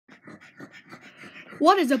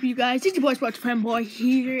What is up, you guys? It's your boy Sports Fanboy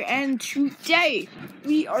here, and today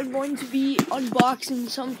we are going to be unboxing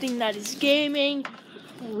something that is gaming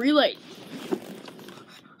related.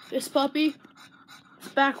 This puppy,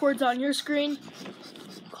 backwards on your screen,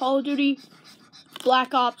 Call of Duty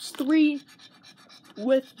Black Ops 3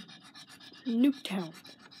 with Nuketown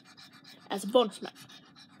as a bonus map.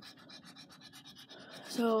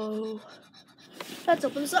 So let's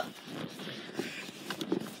open this up.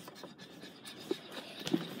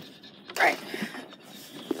 Alright.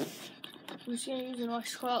 I'm just gonna use an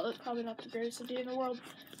electrical outlet, probably not the greatest idea in the world.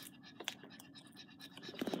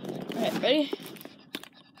 Alright, ready?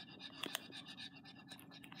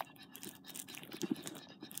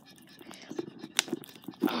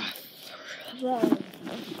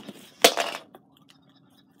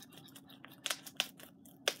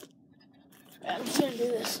 I'm just gonna do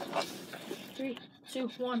this. 3, 2,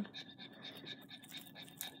 1.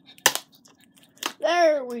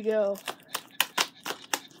 There we go.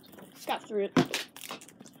 Got through it.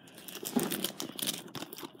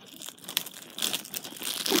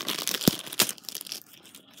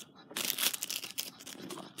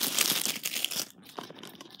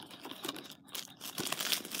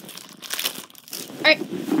 Alright.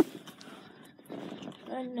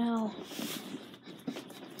 And now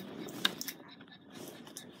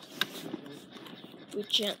we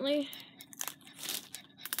gently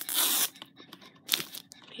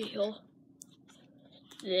peel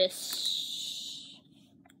this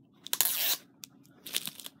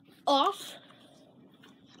off.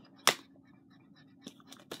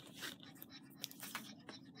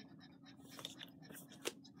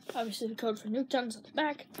 Obviously the code for Nuketown's at the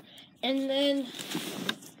back. And then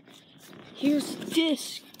here's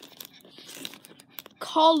this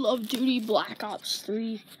Call of Duty Black Ops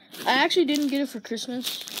 3. I actually didn't get it for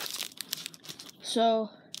Christmas,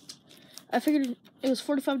 so I figured it was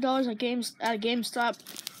 $45 at GameStop.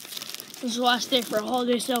 It was the last day for a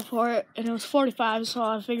holiday sale for it, and it was $45, so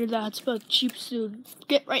I figured that's about the cheapest to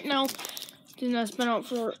get right now. Then that's been out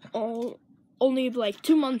for only like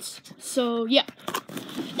 2 months. So yeah,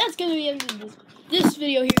 that's gonna be the end of this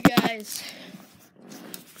video here, guys.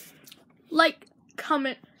 Like,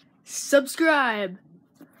 comment, subscribe,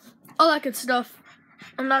 all that good stuff.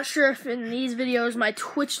 I'm not sure if in these videos my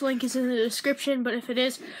Twitch link is in the description, but if it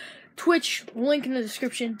is, Twitch link in the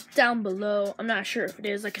description down below. I'm not sure if it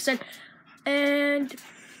is, like I said. And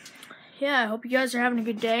yeah, I hope you guys are having a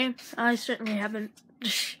good day. I certainly haven't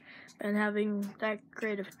been having that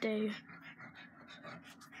great of a day.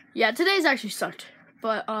 Yeah, today's actually sucked.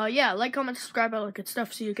 But yeah, like, comment, subscribe, all that good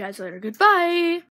stuff. See you guys later. Goodbye.